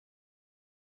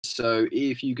So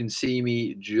if you can see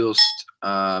me, just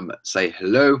say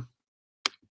hello,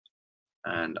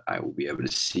 and I will be able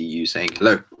to see you saying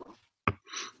hello.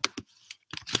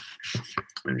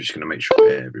 I'm just going to make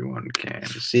sure everyone can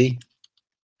see.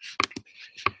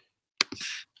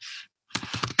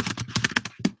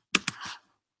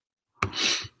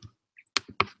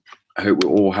 I hope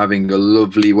we're all having a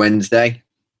lovely Wednesday.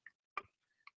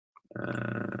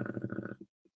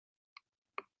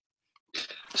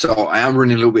 So I am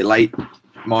running a little bit late.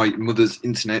 My mother's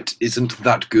internet isn't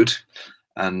that good,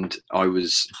 and I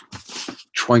was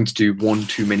trying to do one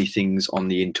too many things on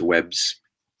the interwebs.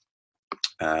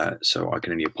 So I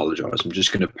can only apologize. I'm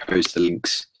just going to post the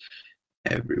links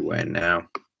everywhere now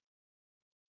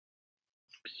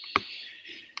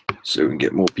so we can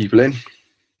get more people in.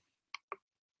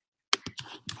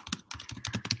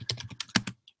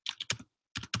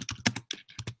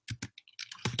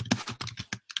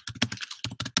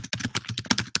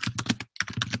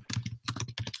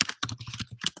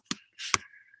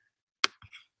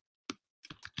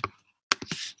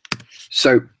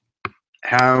 So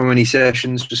how many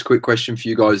sessions, just a quick question for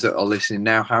you guys that are listening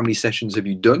now, how many sessions have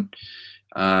you done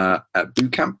at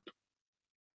bootcamp?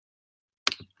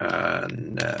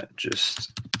 And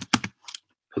just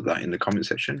put that in the comment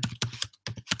section.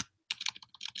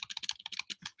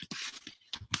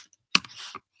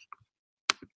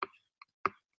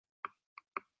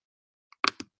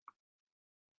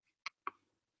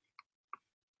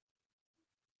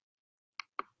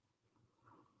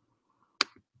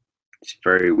 It's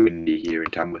very windy here in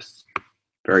Tamworth,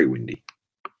 very windy.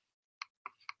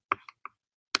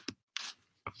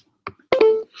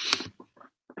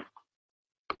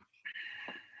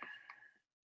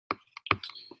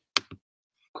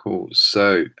 Cool.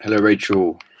 So, hello,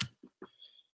 Rachel.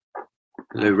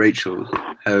 Hello, Rachel.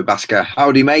 Hello, Basker.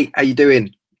 Howdy, mate. How you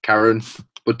doing? Karen,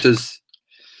 Butters.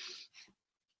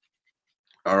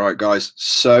 All right, guys.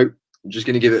 So, I'm just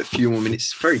going to give it a few more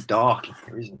minutes. It's very dark in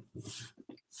here, isn't it?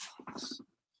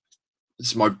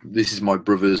 This is my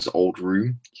brother's old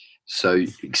room. So,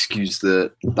 excuse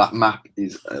that map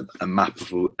is a map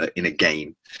of in a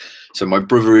game. So, my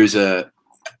brother is a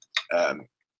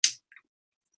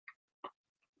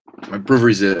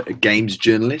games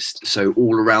journalist, so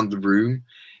all around the room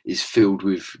is filled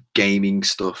with gaming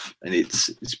stuff, and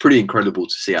it's pretty incredible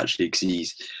to see, actually, because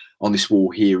he's on this wall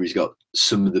here. He's got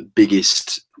some of the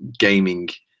biggest gaming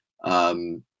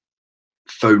phone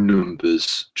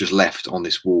numbers just left on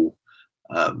this wall.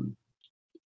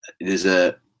 There's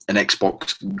an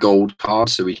Xbox Gold card,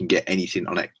 so we can get anything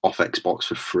off Xbox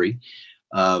for free.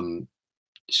 It's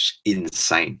just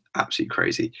insane, absolutely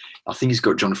crazy. I think he's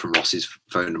got Jonathan Ross's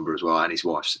phone number as well, and his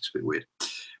wife's. It's a bit weird.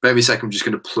 Wait a second, I'm just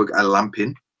going to plug a lamp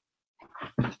in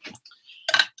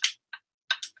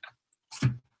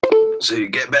so you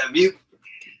get a better view.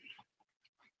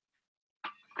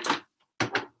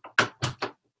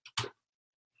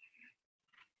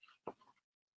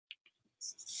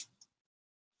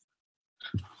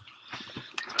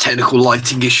 Technical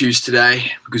lighting issues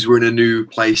today because we're in a new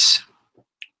place.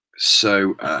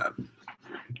 So,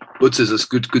 Butters, that's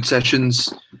good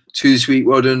sessions. 2 this week,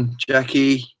 well done,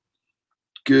 Jackie.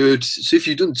 Good. So if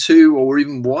you've done 2 or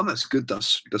even 1, that's good.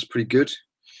 That's pretty good.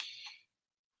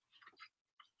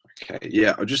 Okay,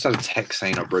 yeah, I just had a text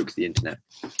saying I broke the internet.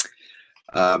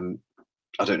 I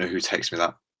don't know who texted me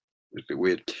that. It's a bit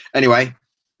weird. Anyway,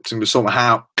 so I'm going to sort my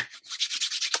out.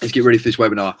 Let's get ready for this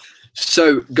webinar.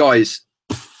 So, guys,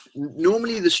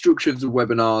 normally the structure of the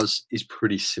webinars is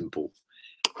pretty simple.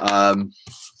 I've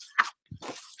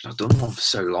done one for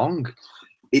so long.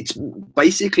 It's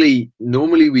basically,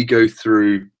 normally we go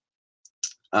through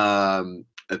a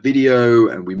video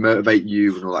and we motivate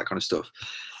you and all that kind of stuff.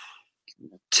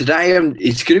 Today,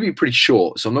 it's going to be pretty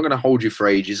short, so I'm not going to hold you for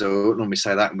ages. I won't normally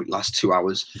say that in the last 2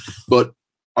 hours, but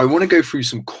I want to go through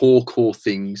some core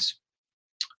things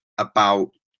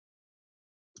about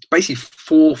basically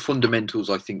 4 fundamentals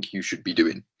I think you should be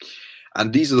doing.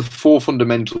 And these are the 4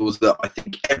 fundamentals that I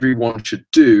think everyone should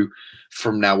do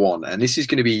from now on. And this is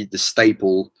going to be the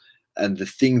staple and the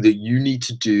thing that you need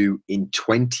to do in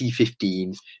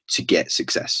 2015 to get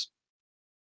success.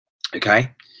 Okay?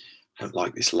 I don't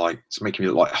like this light. It's making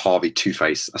me look like Harvey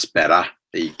Two-Face. That's better.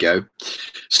 There you go.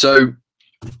 So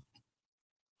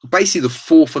basically the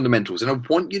 4 fundamentals, and I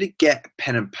want you to get a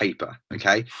pen and paper.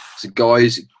 Okay? So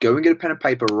guys, go and get a pen and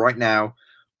paper right now,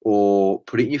 or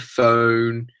put it in your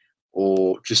phone,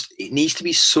 or just, it needs to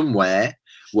be somewhere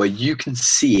where you can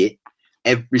see it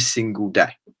every single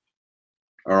day.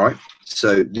 All right,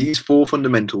 so these 4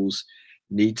 fundamentals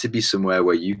need to be somewhere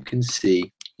where you can see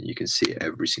it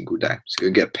every single day. So go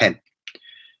and get a pen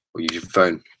or use your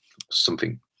phone or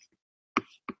something.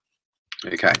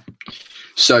 Okay,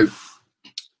 so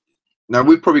now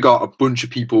we've probably got a bunch of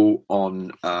people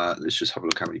on. Let's just have a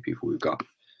look how many people we've got.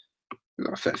 We've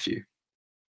got a fair few.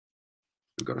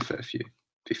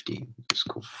 15. That's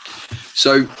cool.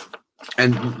 So,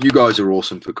 and you guys are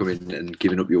awesome for coming and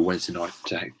giving up your Wednesday night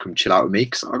to come chill out with me,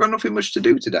 because I've got nothing much to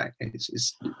do today.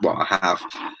 It's what I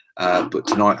have, but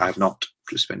tonight I have not.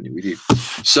 Just spending it with you.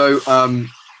 So,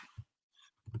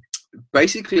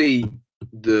 basically,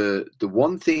 the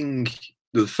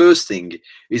first thing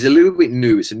is a little bit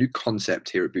new. It's a new concept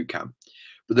here at Bootcamp,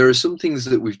 but there are some things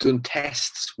that we've done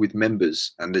tests with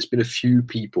members, and there's been a few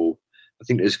people. I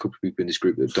think there's a couple of people in this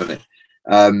group that have done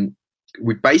it.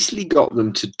 We basically got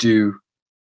them to do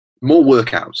more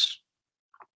workouts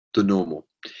than normal,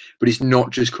 but it's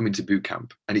not just coming to boot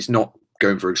camp, and it's not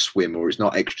going for a swim, or it's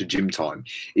not extra gym time.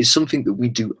 It's something that we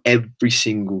do every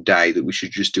single day that we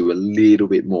should just do a little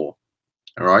bit more.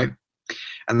 All right.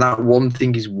 And that one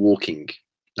thing is walking.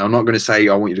 Now, I'm not going to say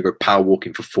I want you to go power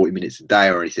walking for 40 minutes a day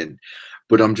or anything,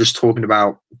 but I'm just talking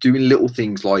about doing little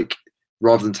things like,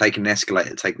 rather than take an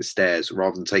escalator, take the stairs.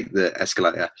 Rather than take the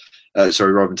escalator,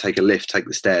 rather than take a lift, take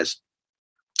the stairs.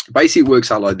 Basically, it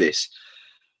works out like this.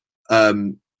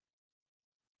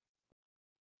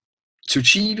 To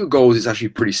achieve your goals, it's actually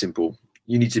pretty simple.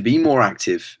 You need to be more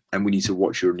active, and we need to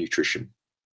watch your nutrition.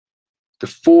 The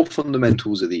 4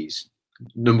 fundamentals are these.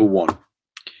 Number 1,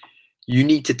 you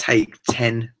need to take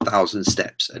 10,000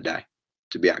 steps a day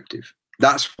to be active.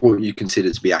 That's what you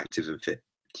consider to be active and fit.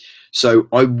 So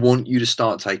I want you to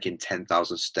start taking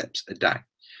 10,000 steps a day.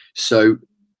 So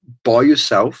buy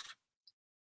yourself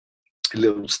a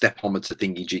little stepometer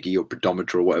thingy jiggy, or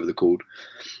pedometer, or whatever they're called.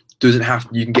 Doesn't have,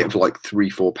 you can get them for like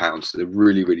 £3-4. They're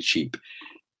really, really cheap.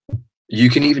 You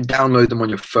can even download them on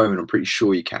your phone. I'm pretty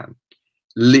sure you can.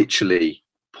 Literally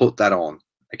put that on,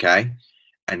 okay,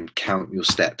 and count your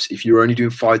steps. If you're only doing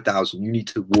 5,000, you need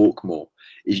to walk more,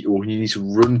 or you need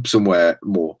to run somewhere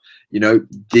more. You know,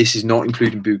 this is not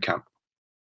including boot camp.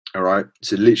 All right,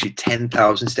 so literally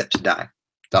 10,000 steps a day.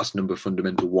 That's number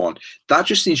fundamental 1. That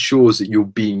just ensures that you're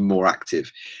being more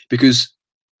active, because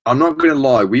I'm not going to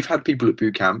lie, we've had people at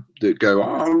boot camp that go, oh,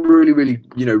 I'm really, really,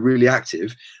 really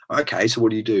active. Okay, so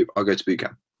what do? I go to boot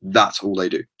camp. That's all they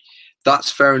do.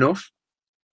 That's fair enough.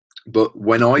 But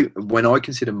when I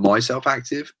consider myself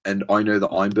active, and I know that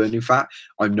I'm burning fat,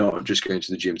 I'm not just going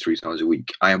to the gym 3 times a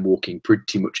week. I am walking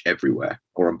pretty much everywhere,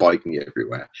 or I'm biking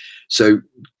everywhere. So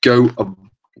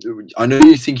I know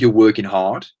you think you're working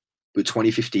hard, but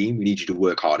 2015, we need you to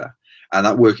work harder. And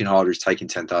that working harder is taking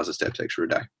 10,000 steps extra a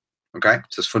day. Okay,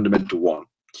 so that's fundamental 1.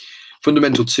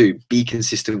 Fundamental 2, be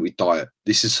consistent with diet.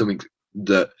 This is something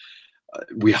that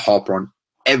we harp on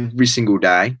every single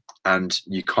day, and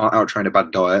you can't out-train a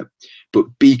bad diet, but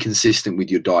be consistent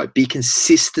with your diet. Be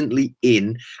consistently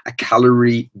in a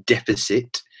calorie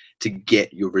deficit to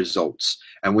get your results.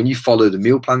 And when you follow the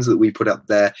meal plans that we put up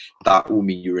there, that will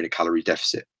mean you're in a calorie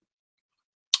deficit.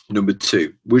 Number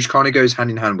 2, which kind of goes hand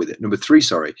in hand with it. Number 3,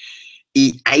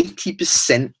 eat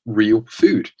 80% real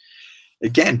food.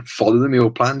 Again, follow the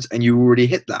meal plans, and you already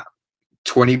hit that.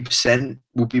 20%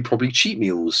 will be probably cheat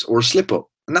meals or a slip up,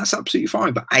 and that's absolutely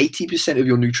fine. But 80% of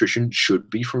your nutrition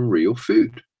should be from real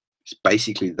food. It's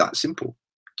basically that simple.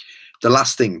 The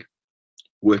last thing,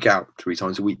 work out 3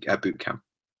 times a week at boot camp.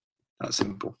 That's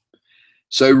simple.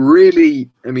 So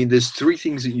really, I mean, there's 3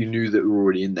 things that you knew that were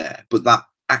already in there, but that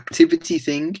activity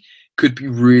thing could be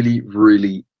really,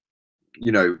 really,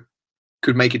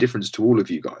 could make a difference to all of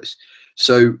you guys.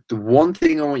 So the one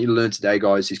thing I want you to learn today,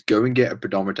 guys, is go and get a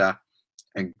pedometer,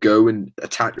 and go and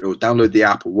attach or download the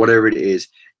app or whatever it is.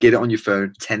 Get it on your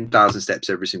phone. 10,000 steps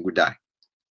every single day.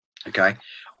 Okay,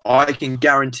 I can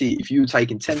guarantee if you're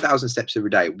taking 10,000 steps every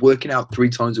day, working out 3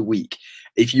 times a week,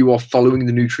 if you are following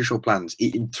the nutritional plans,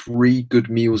 eating 3 good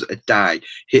meals a day,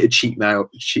 hit a cheat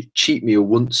meal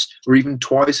once or even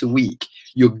twice a week,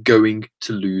 you're going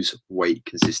to lose weight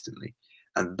consistently.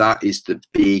 And that is the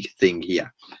big thing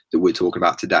here that we're talking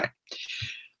about today.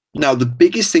 Now, the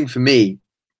biggest thing for me,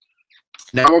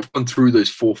 now I've gone through those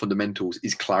 4 fundamentals,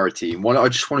 is clarity. And I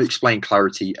just want to explain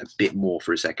clarity a bit more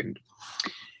for a second.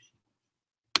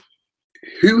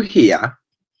 Who here,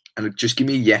 and just give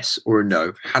me a yes or a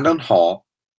no, hand on heart,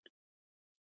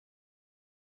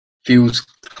 feels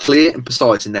clear and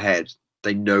precise in their head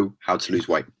they know how to lose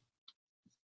weight?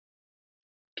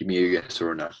 Give me a yes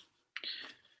or a no.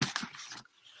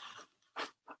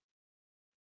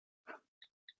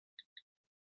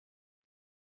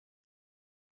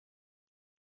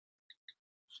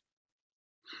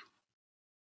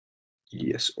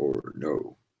 Yes or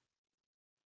no.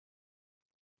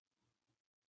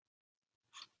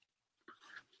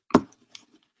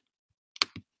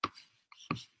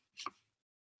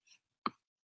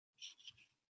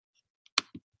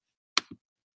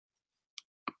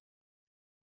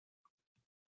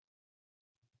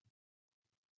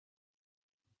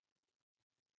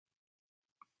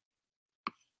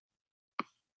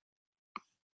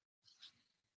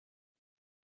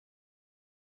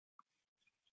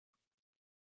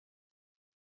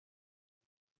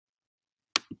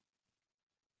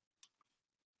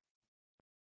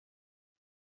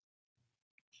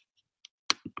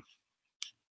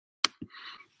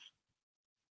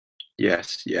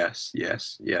 Yes, yes,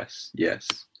 yes, yes,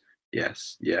 yes,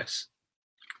 yes, yes.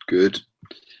 Good.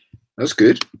 That's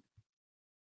good.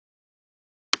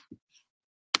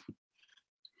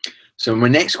 So my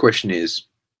next question is,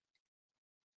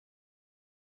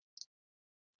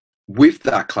 with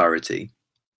that clarity,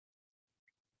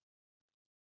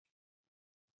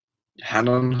 hand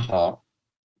on heart,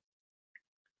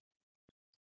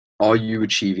 are you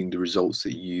achieving the results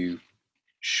that you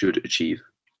should achieve?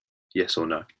 Yes or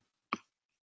no?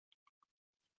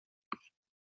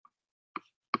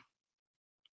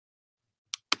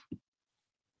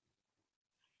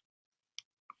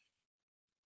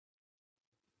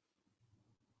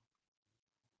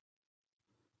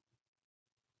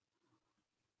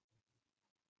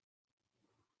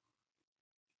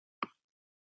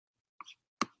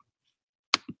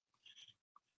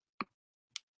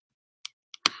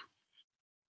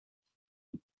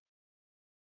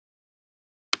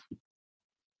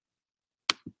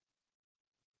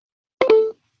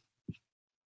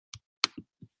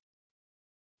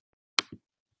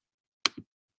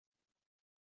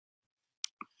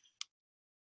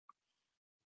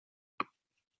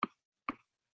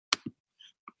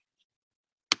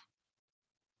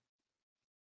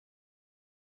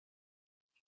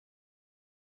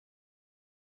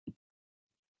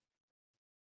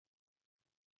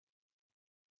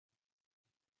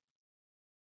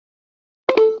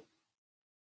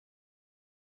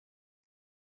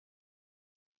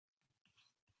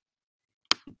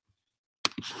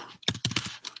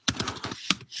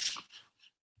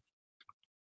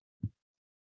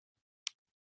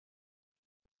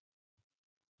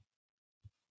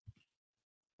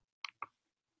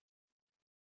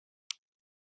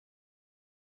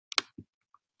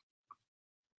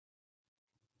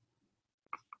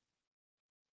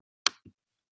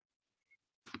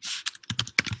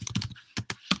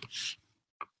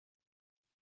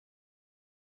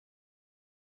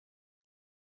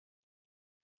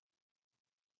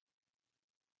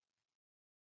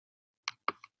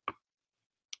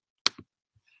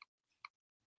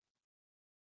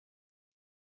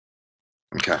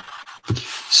 Okay.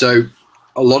 So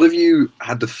a lot of you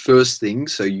had the first thing,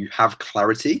 so you have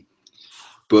clarity,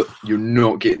 but you're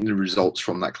not getting the results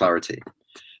from that clarity.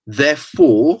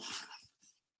 Therefore,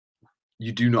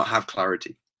 you do not have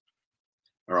clarity.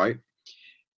 All right.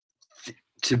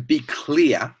 To be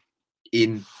clear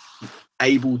in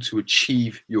able to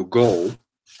achieve your goal,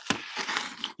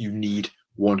 you need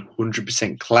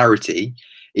 100% clarity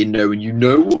in knowing you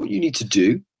know what you need to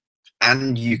do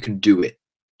and you can do it.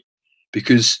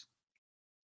 Because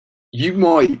you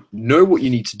might know what you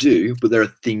need to do, but there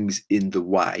are things in the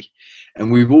way. And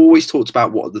we've always talked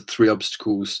about what are the 3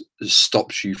 obstacles that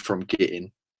stops you from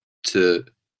getting to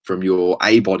from your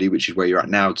A body, which is where you're at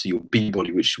now, to your B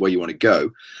body, which is where you want to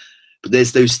go. But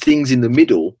there's those things in the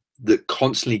middle that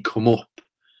constantly come up.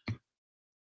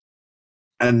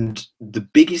 And the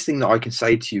biggest thing that I can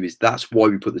say to you is that's why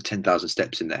we put the 10,000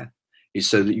 steps in there, is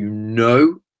so that you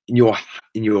know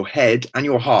in your head and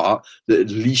your heart that at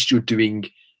least you're doing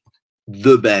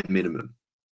the bare minimum.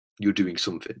 You're doing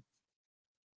something.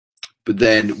 But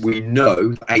then we know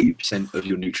 80% of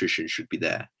your nutrition should be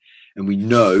there. And we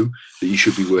know that you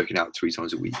should be working out 3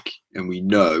 times a week. And we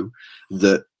know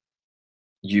that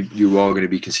you are going to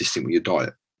be consistent with your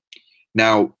diet.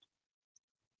 Now,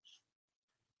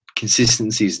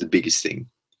 consistency is the biggest thing.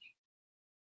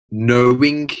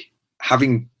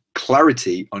 Having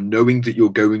clarity on knowing that you're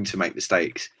going to make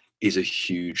mistakes is a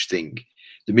huge thing.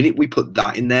 The minute we put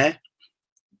that in there,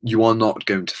 you are not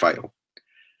going to fail.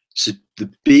 So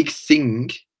the big thing,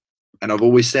 and I've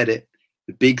always said it,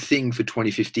 the big thing for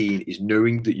 2015 is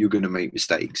knowing that you're going to make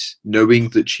mistakes, knowing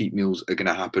that cheat meals are going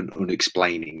to happen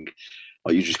unexplaining.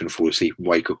 Like you're just going to fall asleep and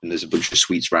wake up and there's a bunch of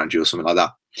sweets around you or something like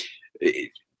that.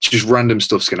 Just random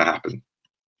stuff's going to happen.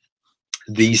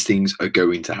 These things are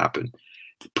going to happen.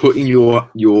 Putting your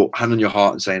hand on your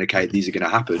heart and saying, okay, these are going to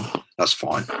happen, that's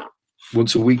fine.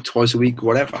 Once a week, twice a week,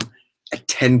 whatever.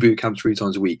 Attend boot camp 3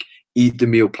 times a week. Eat the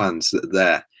meal plans that are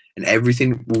there, and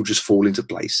everything will just fall into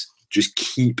place. Just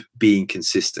keep being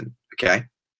consistent, okay?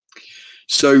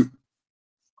 So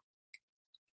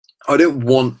I don't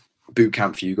want boot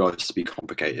camp for you guys to be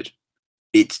complicated.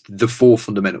 It's the 4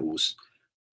 fundamentals.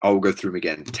 I will go through them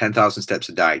again. 10,000 steps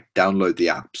a day. Download the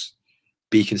apps.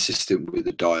 Be consistent with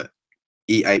the diet.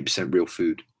 Eat 8% real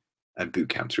food, and boot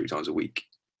camp 3 times a week.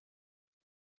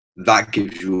 That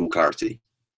gives you all clarity.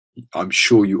 I'm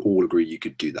sure you all agree you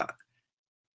could do that.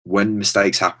 When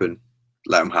mistakes happen,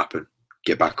 let them happen.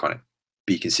 Get back on it.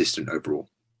 Be consistent overall.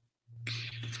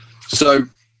 So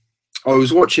I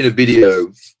was watching a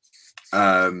video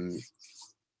a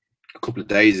couple of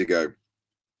days ago,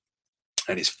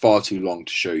 and it's far too long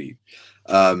to show you.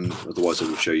 Otherwise, I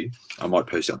will show you. I might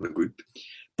post it on the group.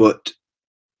 But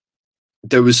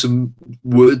there was some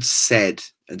words said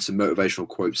and some motivational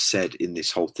quotes said in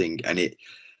this whole thing, and it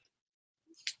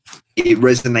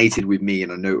resonated with me,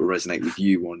 and I know it will resonate with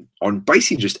you on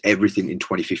basically just everything in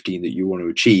 2015 that you want to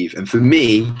achieve. And for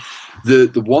me,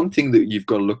 the one thing that you've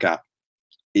got to look at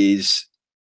is,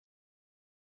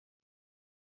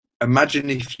 imagine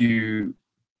if you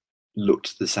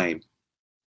looked the same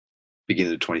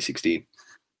beginning of 2016.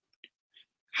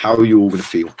 How are you all going to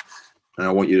feel? And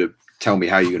I want you to tell me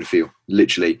how you're going to feel.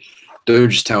 Literally, don't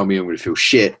just tell me I'm going to feel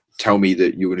shit. Tell me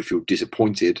that you're going to feel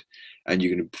disappointed and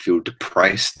you're going to feel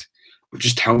depressed. But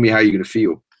just tell me how you're going to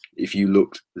feel if you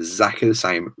looked exactly the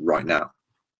same right now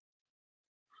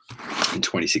in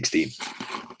 2016.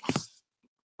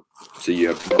 So you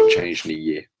have not changed in a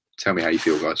year. Tell me how you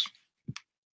feel, guys.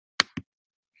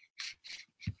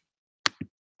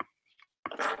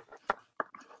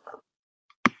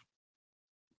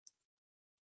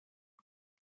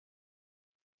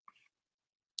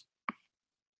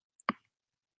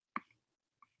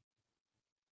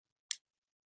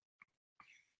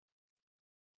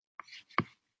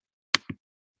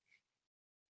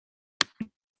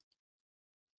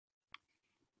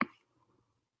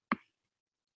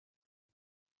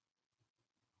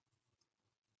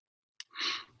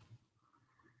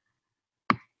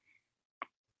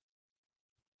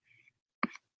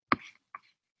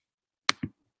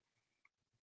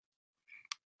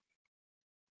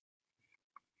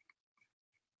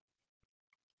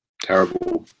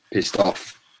 Terrible, pissed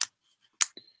off.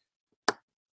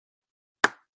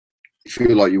 You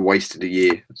feel like you wasted a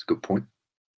year. That's a good point.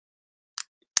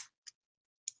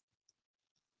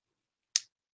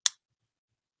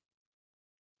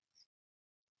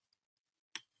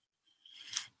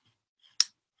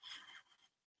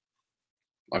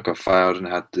 Like I failed and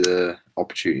had the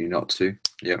opportunity not to.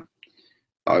 Yeah.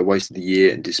 I wasted the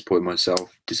year and disappointed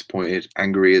myself. Disappointed,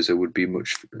 angry as I would be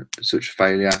such a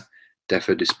failure.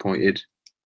 Defo disappointed.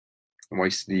 I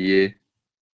wasted the year.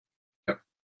 Yep.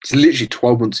 It's literally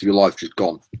 12 months of your life just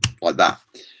gone like that.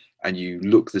 And you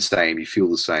look the same, you feel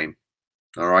the same.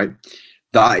 All right.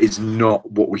 That is not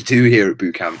what we do here at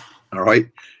Bootcamp. All right.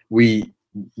 We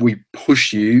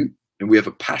push you, and we have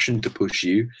a passion to push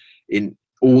you in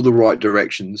all the right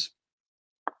directions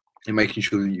and making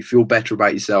sure that you feel better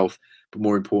about yourself, but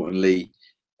more importantly,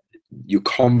 your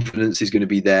confidence is going to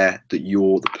be there that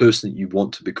you're the person that you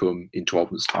want to become in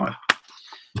 12 months' time.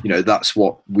 You know, that's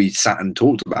what we sat and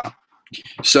talked about.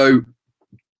 So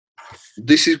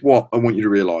this is what I want you to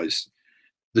realize.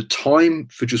 The time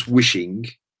for just wishing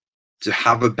to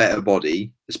have a better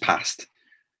body has passed.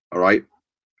 All right.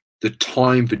 The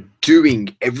time for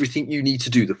doing everything you need to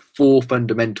do, the 4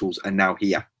 fundamentals, are now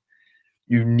here.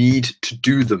 You need to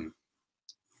do them.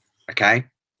 Okay?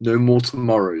 No more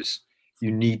tomorrows.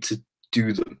 You need to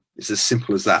do them. It's as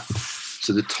simple as that.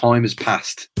 So the time has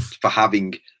passed for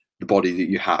having the body that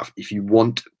you have. If you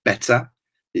want better,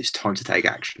 it's time to take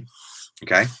action.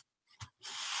 Okay?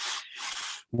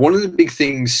 One of the big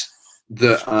things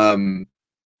that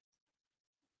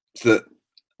that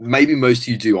maybe most of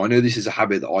you do, I know this is a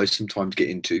habit that I sometimes get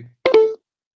into,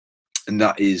 and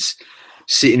that is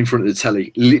sitting in front of the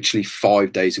telly literally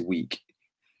 5 days a week.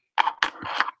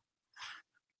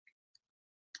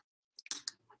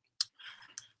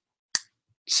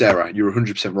 Sarah, you're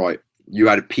 100% right. You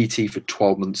had a PT for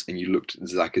 12 months and you looked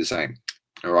exactly the same.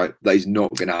 All right. That is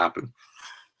not going to happen.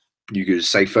 You got to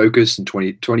stay focused, and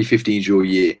 2015 is your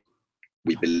year.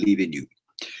 We believe in you.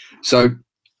 So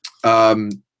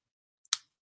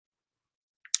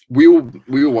we all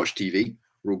watch TV.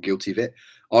 We're all guilty of it.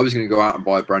 I was going to go out and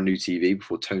buy a brand new TV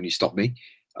before Tony stopped me.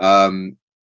 But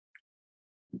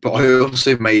I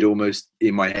also made almost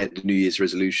in my head the New Year's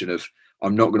resolution of,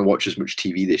 I'm not going to watch as much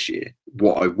TV this year.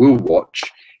 What I will watch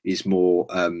is more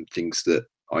things that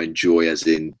I enjoy, as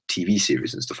in TV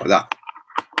series and stuff like that.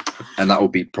 And that will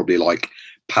be probably like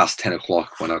past 10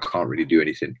 o'clock when I can't really do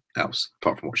anything else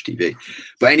apart from watch TV.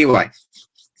 But anyway,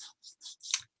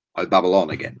 I babble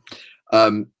on again.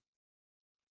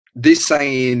 This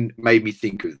saying made me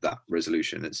think of that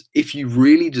resolution. It's, if you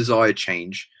really desire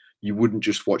change, you wouldn't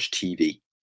just watch TV.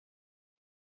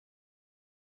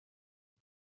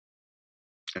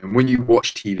 And when you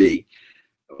watch TV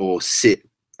or sit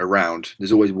around,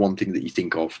 there's always one thing that you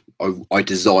think of. I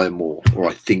desire more, or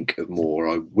I think of more,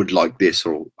 or I would like this,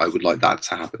 or I would like that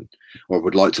to happen, or I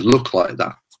would like to look like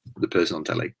that, the person on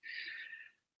telly.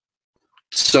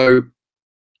 So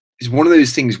it's one of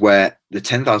those things where the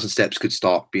 10,000 steps could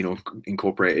start being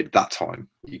incorporated that time.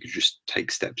 You could just take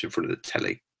steps in front of the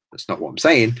telly. That's not what I'm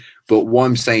saying. But what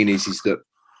I'm saying is that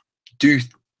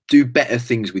do better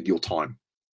things with your time.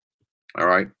 All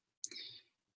right.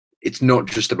 It's not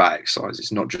just about exercise.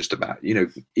 It's not just about,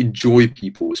 enjoy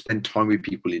people, spend time with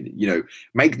people,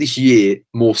 make this year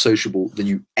more sociable than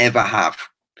you ever have.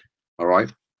 All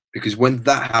right. Because when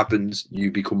that happens,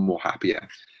 you become more happier.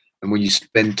 And when you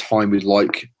spend time with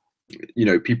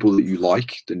people that you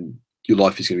like, then your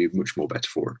life is going to be much more better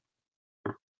for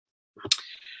it.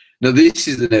 Now, this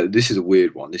is a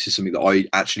weird one. This is something that I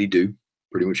actually do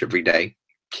pretty much every day.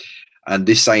 And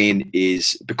this saying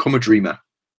is, become a dreamer.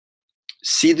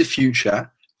 See the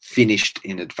future finished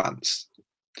in advance.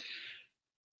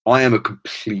 I am a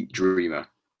complete dreamer.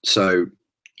 So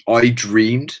I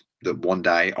dreamed that one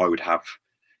day I would have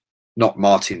not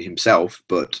Martin himself,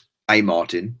 but a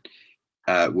Martin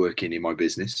working in my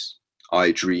business.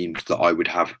 I dreamed that I would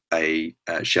have a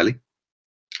Shelley,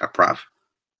 a Prav.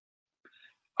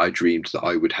 I dreamed that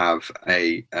I would have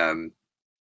an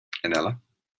Ella.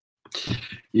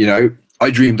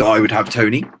 I dreamed that I would have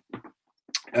Tony.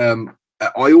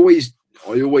 I always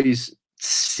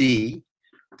see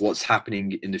what's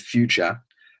happening in the future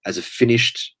as a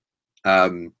finished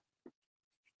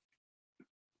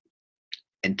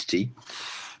entity,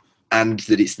 and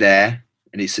that it's there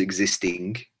and it's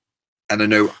existing, and I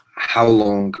know how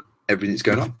long everything's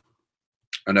going on.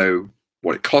 I know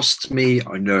what it costs me.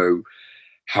 I know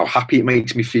how happy it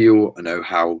makes me feel. I know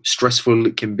how stressful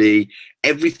it can be.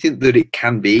 Everything that it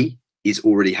can be is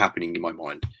already happening in my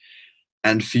mind.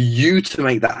 And for you to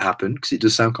make that happen, because it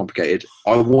does sound complicated,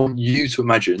 I want you to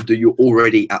imagine that you're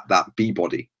already at that B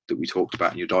body that we talked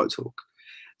about in your diet talk.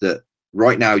 That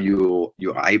right now you're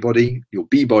A body, your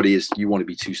B body is you want to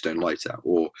be 2 stone lighter,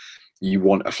 or you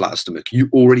want a flatter stomach. You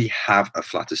already have a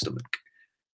flatter stomach.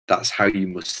 That's how you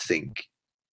must think.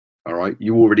 All right.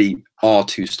 You already are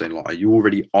 2 stone lighter. You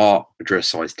already are a dress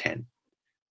size 10.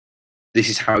 This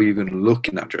is how you're going to look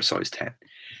in that dress size 10.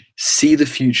 See the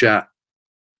future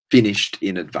finished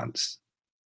in advance.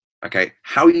 Okay.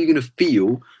 How are you going to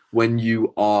feel when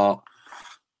you are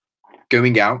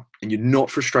going out and you're not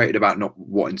frustrated about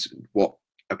what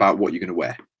you're going to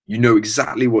wear? You know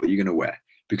exactly what you're going to wear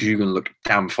because you're going to look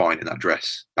damn fine in that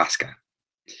dress basket.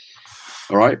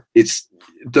 All right. It's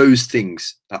those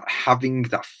things, that having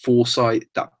that foresight,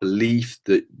 that belief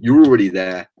that you're already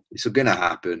there, it's going to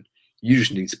happen. You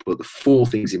just need to put the 4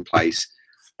 things in place.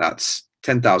 That's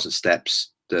 10,000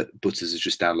 steps that Butters has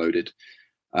just downloaded,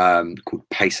 called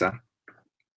Pacer.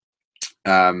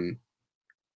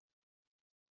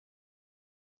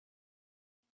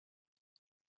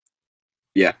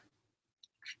 Yeah.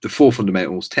 The 4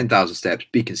 fundamentals: 10,000 steps,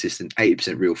 be consistent,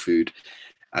 80% real food,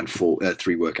 and 3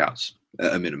 workouts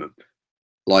at a minimum.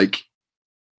 Like,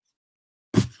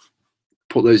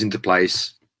 put those into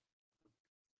place,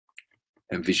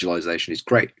 and visualization is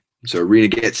great. So Arena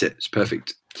gets it. It's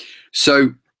perfect.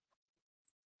 So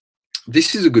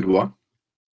this is a good one.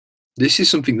 This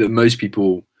is something that most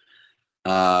people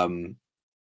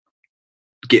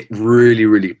get really,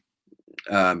 really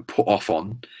put off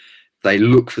on. They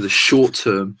look for the short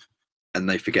term and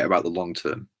they forget about the long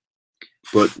term.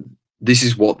 But this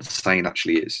is what the saying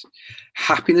actually is.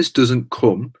 Happiness doesn't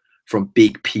come from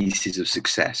big pieces of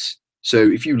success. So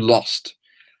if you lost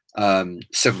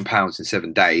 7 pounds in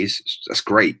 7 days, that's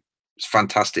great. It's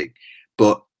fantastic.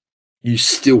 But you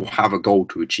still have a goal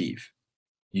to achieve.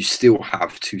 You still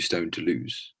have 2 stone to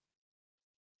lose.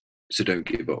 So don't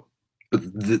give up. But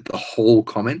the whole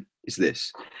comment is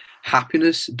this: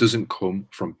 happiness doesn't come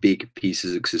from big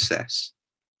pieces of success.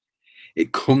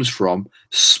 It comes from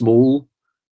small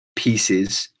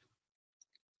pieces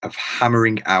of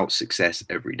hammering out success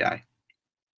every day.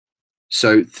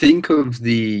 So think of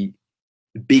the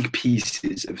big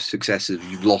pieces of success if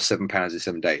you've lost 7 pounds in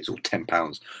 7 days, or 10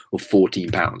 pounds, or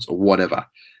 14 pounds, or whatever.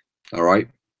 All right.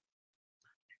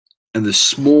 And the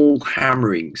small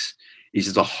hammerings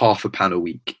is the £0.5 a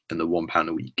week and the £1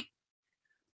 a week.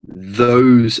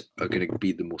 Those are going to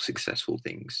be the more successful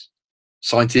things,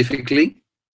 scientifically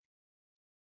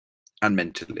and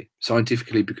mentally.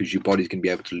 Scientifically, because your body's going to be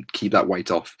able to keep that weight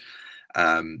off,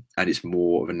 and it's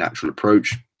more of a natural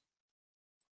approach.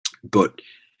 But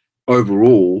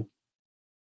overall,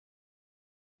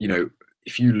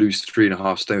 if you lose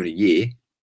 3.5 stone a year,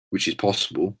 which is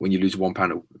possible when you lose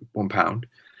 £1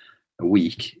 a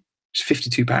week, it's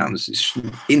 £52. It's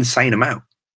an insane amount.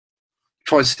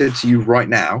 If I said to you right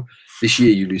now, this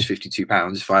year you lose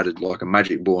 £52, if I had like a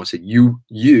magic ball and said you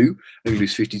only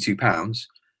lose £52,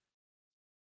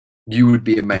 you would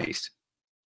be amazed.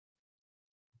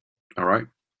 All right.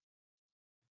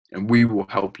 And we will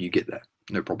help you get there.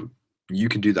 No problem. You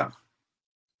can do that.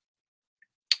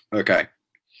 Okay.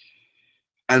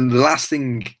 And the last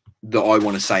thing that I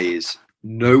want to say is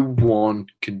no one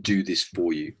can do this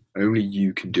for you. Only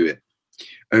you can do it.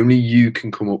 Only you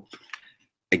can come up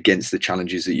against the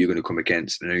challenges that you're going to come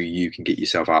against, and only you can get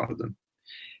yourself out of them.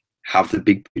 Have the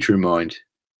big picture in mind.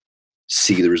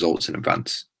 See the results in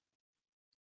advance.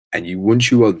 And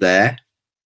once you are there,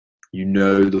 you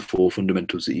know the 4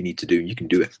 fundamentals that you need to do. You can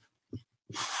do it.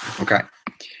 Okay.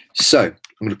 So I'm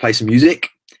going to play some music.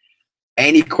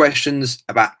 Any questions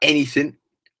about anything,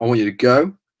 I want you to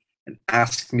go and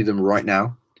ask me them right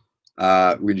now.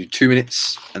 We're going to do 2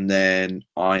 minutes, and then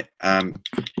I am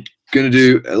going to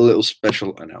do a little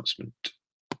special announcement.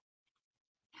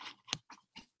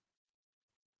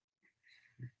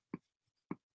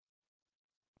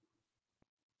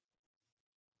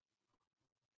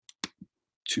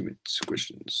 Two minutes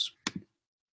questions.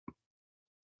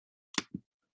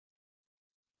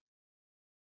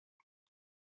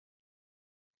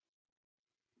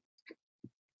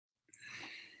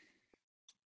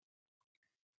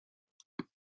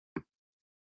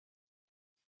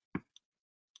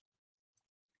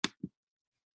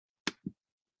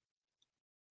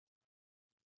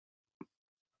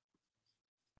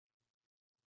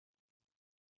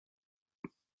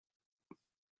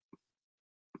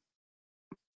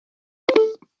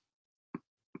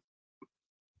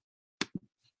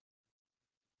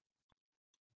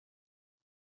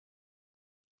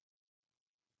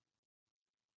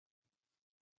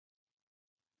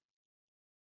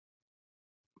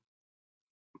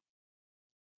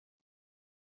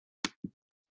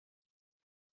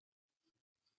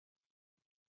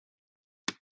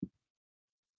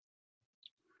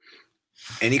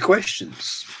 Any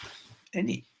questions?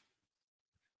 Any?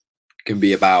 It can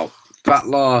be about fat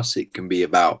loss. It can be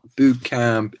about boot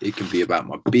camp. It can be about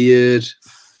my beard.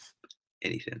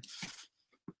 Anything.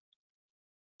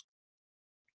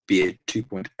 Beard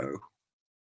 2.0.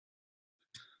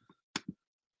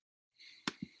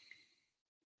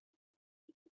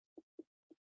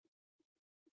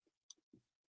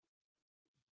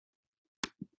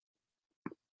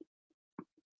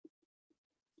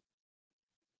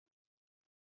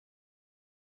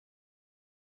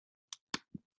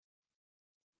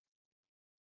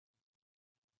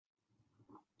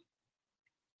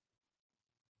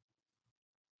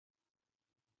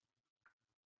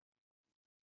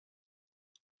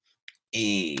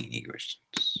 Any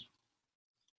questions?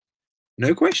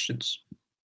 No questions.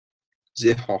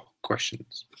 Zero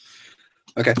questions.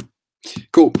 Okay,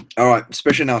 cool. All right,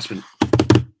 special announcement.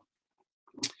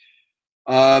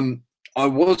 I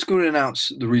was going to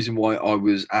announce the reason why I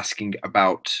was asking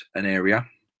about an area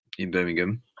in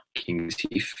Birmingham, Kings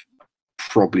Heath.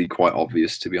 Probably quite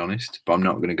obvious, to be honest, but I'm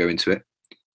not going to go into it.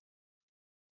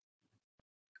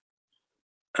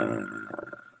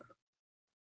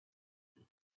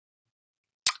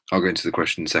 I'll go into the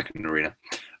question in the second, Arena.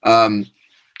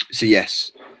 So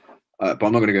yes, but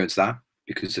I'm not going to go into that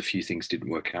because a few things didn't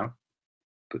work out.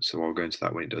 But so I'll go into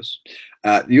that when it does.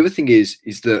 The other thing is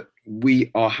that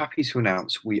we are happy to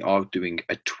announce we are doing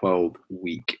a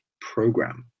 12-week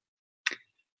program.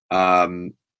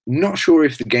 Not sure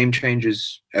if the Game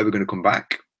Changer's ever going to come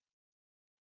back,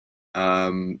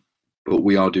 but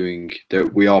we are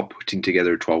putting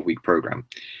together a 12-week program.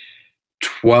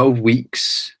 12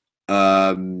 weeks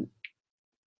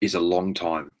is a long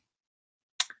time,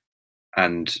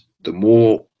 and the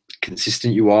more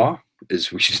consistent you are,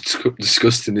 as we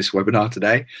discussed in this webinar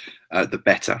today, the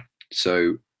better.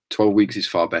 So 12 weeks is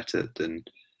far better than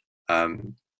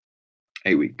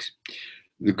 8 weeks.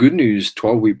 The good news,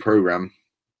 12-week program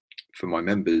for my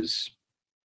members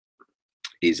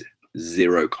is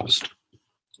 0 cost.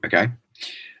 Okay.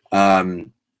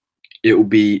 It will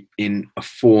be in a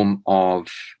form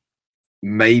of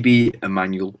maybe a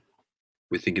manual.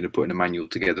 We're thinking of putting a manual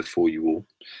together for you all.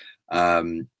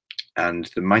 And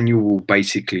the manual will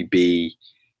basically be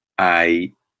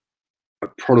a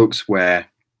product where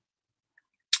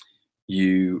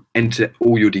you enter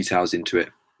all your details into it.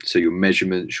 So your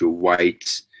measurements, your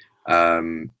weight,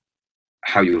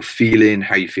 how you're feeling,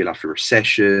 how you feel after a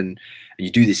session. And you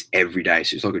do this every day.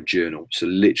 So it's like a journal. So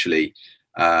literally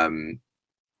a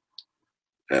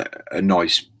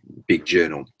nice big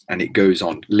journal. And it goes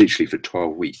on literally for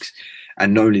 12 weeks.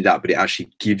 And not only that, but it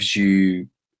actually gives you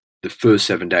the first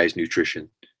 7 days nutrition,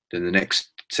 then the next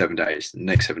 7 days, the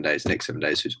next 7 days, the next 7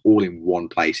 days. So it's all in one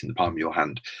place in the palm of your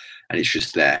hand, and it's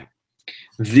just there.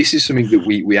 This is something that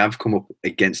we have come up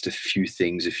against a few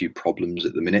problems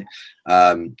at the minute.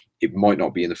 It might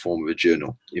not be in the form of a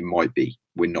journal. It might be.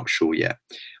 we're not sure yet.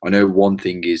 I know one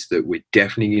thing is that we're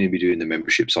definitely going to be doing the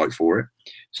membership site for it.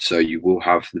 So you will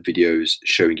have the videos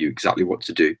showing you exactly what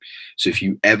to do. So if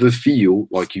you ever feel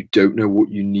like you don't know what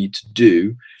you need to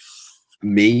do,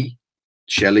 me,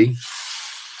 Shelley,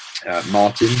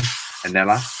 Martin,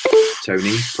 Anella,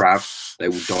 Tony, Prav, they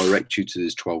will direct you to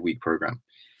this 12-week program.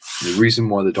 And the reason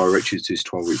why they direct you to this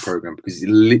 12-week program, because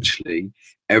literally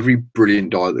every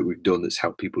brilliant diet that we've done that's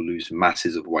helped people lose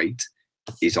masses of weight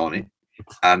is on it,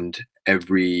 and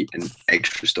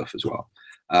extra stuff as well.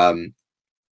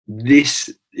 This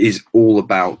is all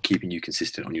about keeping you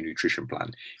consistent on your nutrition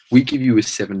plan. We give you a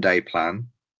 7-day plan.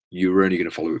 You're only going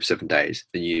to follow it for 7 days.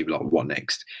 Then you're like, what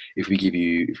next? If we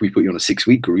put you on a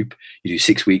 6-week group, you do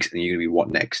 6 weeks, and you're going to be what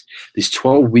next? This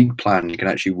 12-week plan can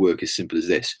actually work as simple as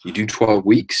this. You do 12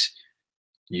 weeks.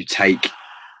 You take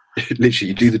literally,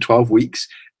 you do the 12 weeks,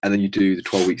 and then you do the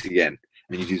 12 weeks again,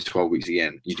 and you do the 12 weeks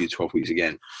again. You do 12 weeks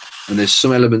again, and there's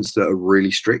some elements that are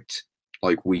really strict,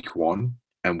 like week 1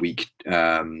 and week.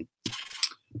 I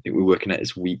think we're working at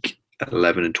is week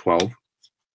 11 and 12.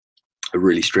 Are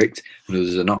really strict, and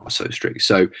others are not so strict.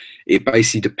 So it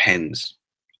basically depends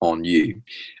on you.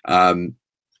 So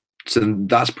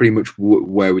that's pretty much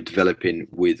where we're developing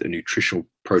with a nutritional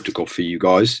protocol for you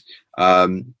guys.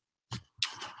 And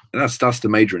that's the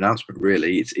major announcement,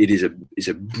 really. It's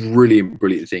a brilliant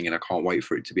thing, and I can't wait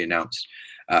for it to be announced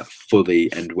fully,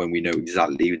 and when we know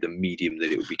exactly the medium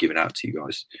that it will be given out to you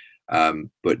guys.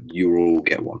 But you'll all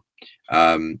get one.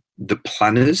 The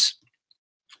planners.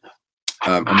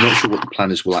 I'm not sure what the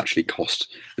planners will actually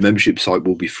cost. The membership site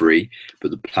will be free, but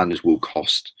the planners will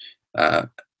cost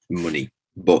money.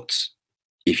 But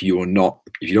if you don't want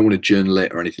to journal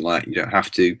it or anything like that, you don't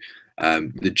have to.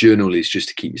 The journal is just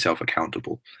to keep yourself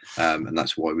accountable, and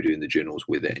that's why we're doing the journals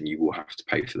with it. And you will have to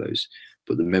pay for those.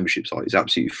 But the membership site is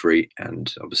absolutely free,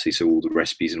 and obviously, so all the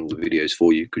recipes and all the videos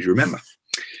for you because you remember.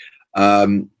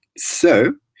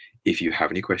 So, if you have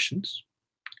any questions,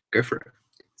 go for it.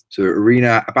 So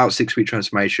Arena, about 6-week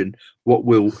transformation. What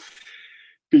will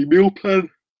be meal plan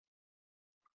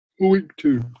for week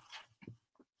 2?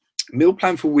 Meal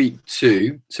plan for week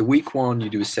 2. So week 1, you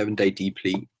do a 7-day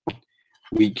deplete.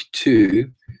 Week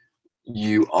 2,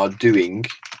 you are doing.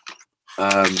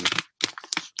 You're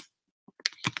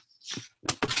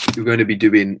going to be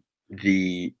doing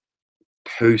the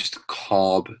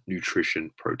post-carb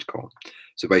nutrition protocol.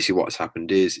 So basically what's happened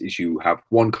is you have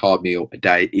 1 carb meal a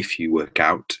day if you work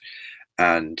out,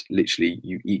 and literally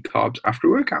you eat carbs after a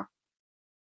workout.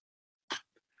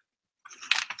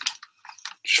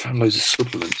 Just found loads of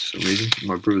supplements for some reason in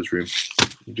my brother's room.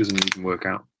 He doesn't even work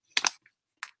out.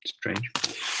 Strange.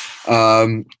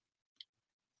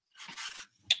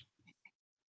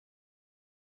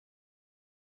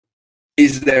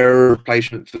 Is there a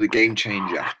replacement for the Game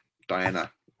Changer,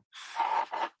 Diana?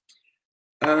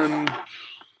 I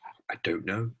don't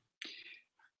know.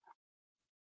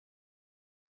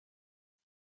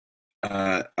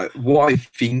 What I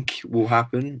think will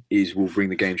happen is we'll bring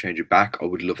the Game Changer back. I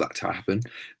would love that to happen.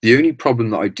 The only problem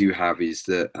that I do have is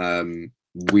that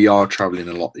we are traveling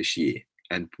a lot this year,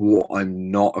 and what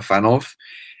I'm not a fan of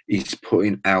is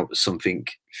putting out something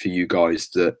for you guys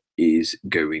that is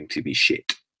going to be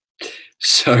shit.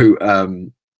 So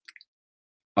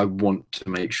I want to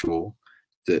make sure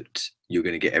that you're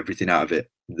going to get everything out of it,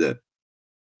 that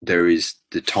there is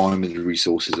the time and the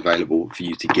resources available for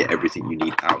you to get everything you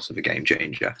need out of a Game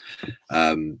Changer.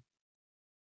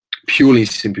 Purely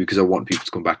simply because I want people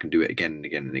to come back and do it again and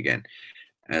again and again.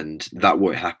 And that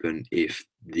won't happen if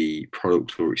the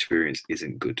product or experience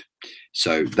isn't good.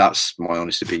 So that's my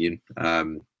honest opinion,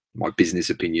 my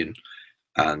business opinion,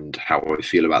 and how I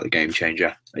feel about the Game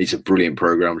Changer. It's a brilliant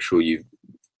program. I'm sure you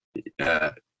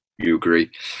agree.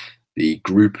 The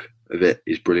group of it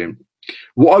is brilliant.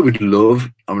 What I would love,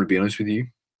 I'm going to be honest with you,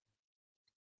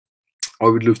 I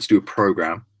would love to do a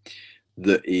program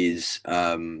that is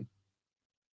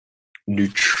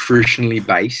nutritionally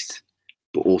based,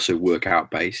 but also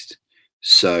workout based.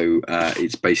 So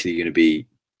it's basically going to be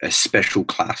a special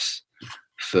class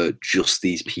for just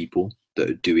these people that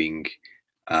are doing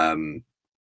a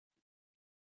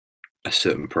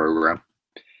certain program.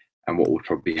 And what would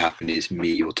probably happen is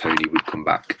me or Tony would come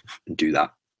back and do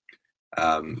that.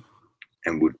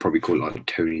 And would probably call it like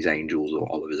Tony's Angels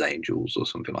or Oliver's Angels or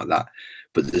something like that.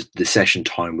 But the session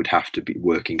time would have to be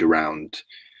working around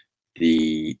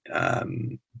the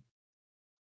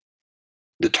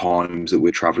times that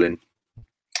we're traveling,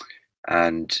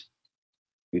 and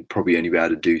we'd probably only be able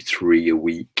to do 3 a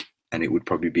week, and it would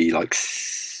probably be like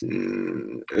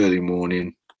early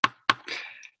morning.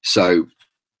 So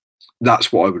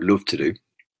that's what I would love to do.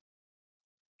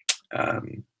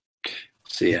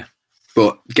 So yeah,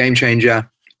 but game changer.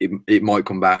 It might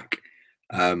come back.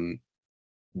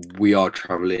 We are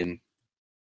traveling.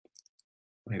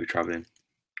 Where are we traveling?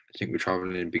 I think we're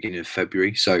traveling in the beginning of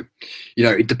February. So, you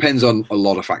know, it depends on a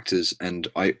lot of factors, and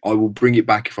I will bring it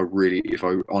back if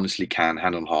I honestly can,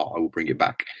 hand on heart, I will bring it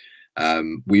back.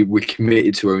 We're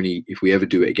committed to only, if we ever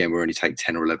do it again, we'll only take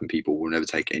 10 or 11 people. We'll never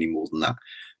take any more than that,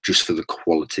 just for the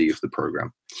quality of the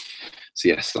program. So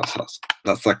yes,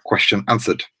 that's that question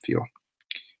answered for you.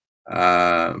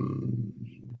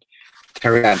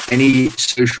 Terry Ann, any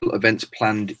social events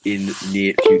planned in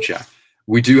near future?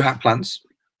 We do have plans.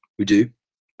 We do.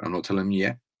 I'm not telling you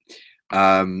yet.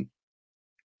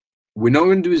 We're not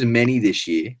going to do as many this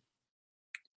year,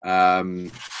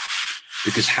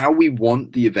 because how we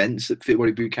want the events at Fit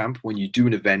Body Bootcamp, when you do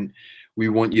an event, we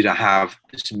want you to have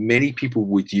as many people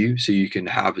with you, so you can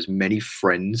have as many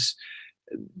friends,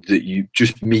 that you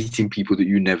just meeting people that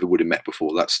you never would have met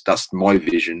before. That's my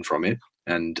vision from it,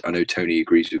 and I know Tony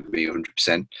agrees with me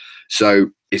 100%.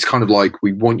 So it's kind of like,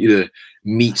 we want you to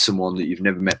meet someone that you've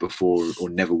never met before or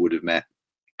never would have met,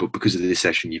 but because of this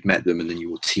session you've met them, and then you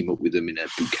will team up with them in a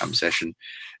boot camp session,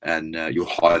 and you'll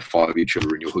high five each other,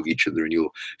 and you'll hug each other, and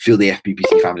you'll feel the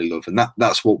FBBC family love. And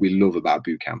that's what we love about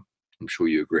boot camp. I'm sure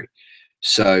you agree.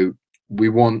 So we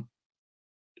want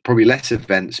probably less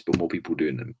events but more people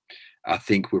doing them. I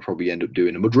think we'll probably end up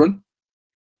doing a mud run,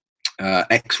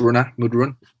 X runner mud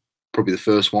run, probably the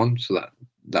first one. So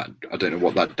that I don't know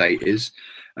what that date is.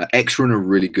 X Run are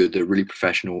really good. They're really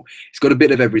professional. It's got a bit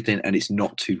of everything, and it's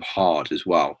not too hard as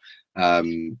well.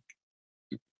 I'm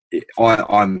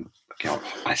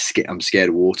scared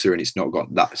of water, and it's not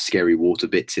got that scary water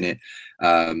bits in it.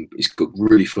 It's got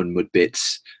really fun mud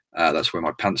bits. That's where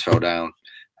my pants fell down,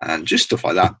 and just stuff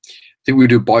like that. I think we'll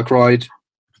do a bike ride.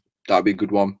 That'd be a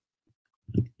good one.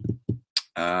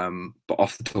 But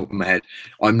off the top of my head,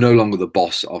 I'm no longer the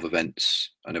boss of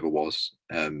events. I never was.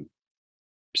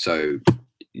 So,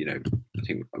 you know, I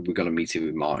think we're going to meet him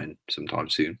with Martin sometime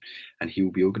soon, and he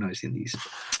will be organising these.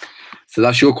 So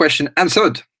that's your question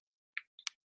answered.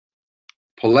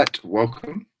 Paulette,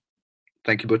 welcome.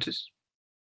 Thank you, Butters.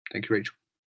 Thank you, Rachel.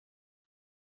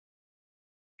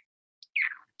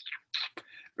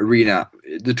 Arena,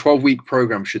 the 12-week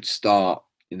program should start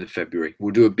in the February.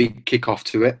 We'll do a big kickoff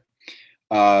to it,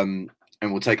 and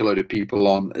we'll take a load of people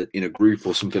on in a group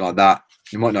or something like that.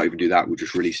 We might not even do that. We'll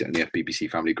just release it in the FBBC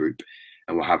family group,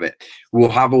 and we'll have it. We'll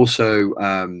have also,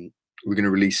 we're going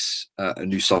to release a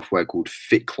new software called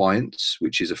Fit Clients,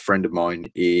 which is a friend of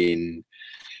mine in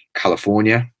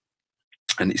California.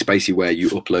 And it's basically where you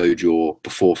upload your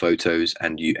before photos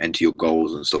and you enter your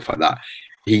goals and stuff like that.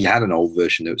 He had an old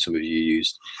version that some of you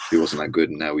used. It wasn't that good,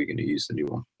 and now we're going to use the new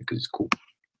one because it's cool.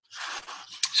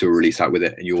 So we'll release that with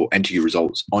it, and you'll enter your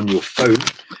results on your phone.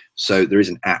 So there is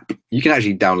an app. You can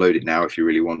actually download it now if you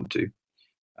really want to.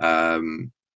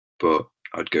 But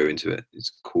I'd go into it.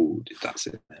 It's called, that's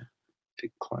it there,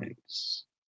 Fit Clients.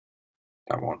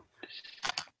 That one.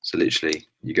 So literally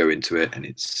you go into it, and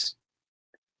it's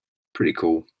pretty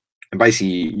cool. And basically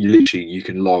you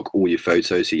can log all your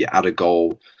photos. So you add a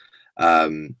goal. I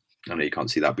know you can't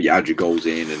see that, but you add your goals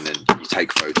in, and then you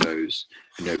take photos,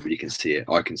 and nobody can see it.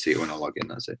 I can see it when I log in.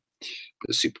 That's it. But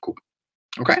it's super cool.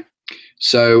 Okay.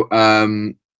 So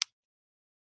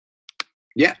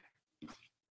yeah,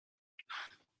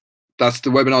 that's the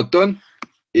webinar done.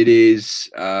 It is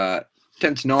 10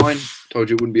 to 9. Told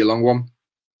you it wouldn't be a long one.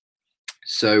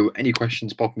 So any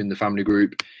questions, pop them in the family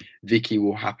group. Vicky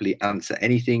will happily answer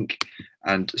anything,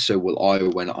 and so will I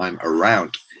when I'm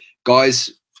around. Guys,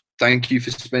 thank you for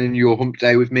spending your hump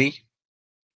day with me.